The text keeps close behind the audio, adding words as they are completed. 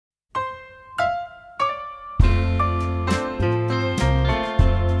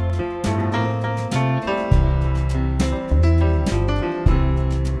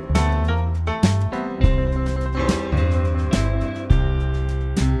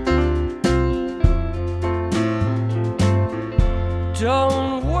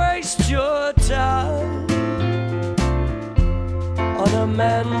Don't waste your time on a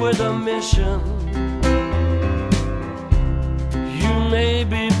man with a mission. You may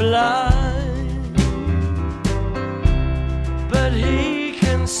be blind, but he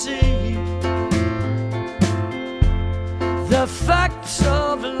can see the facts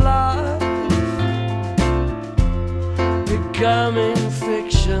of life becoming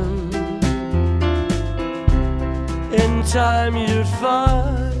fiction. In time you'd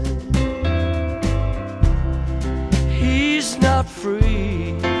find he's not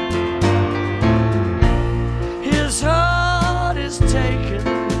free. His heart is taken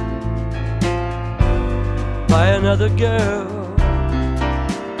by another girl.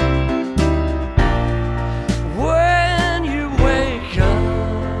 When you wake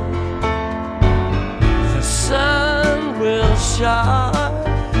up, the sun will shine.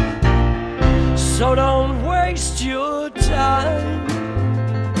 So don't waste your time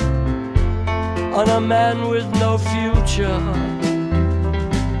on a man with no future.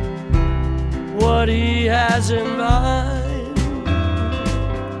 What he has in mind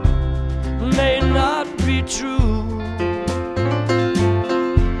may not be true.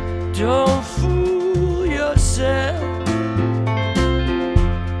 Don't fool yourself.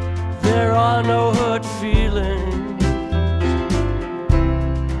 There are no hurt feelings.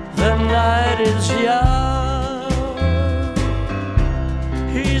 The night is young.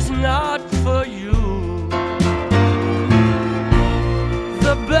 He's not for you.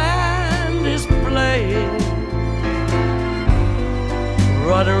 The band is playing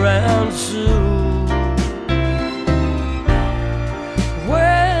right around soon.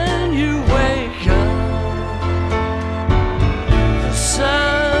 When you wake up, the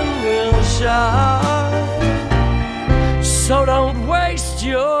sun will shine. So don't waste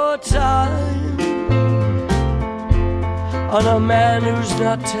your time on a man who's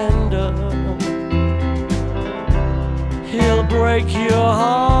not tender. He'll break your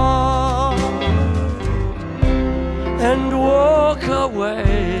heart and walk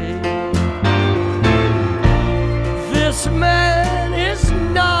away. This man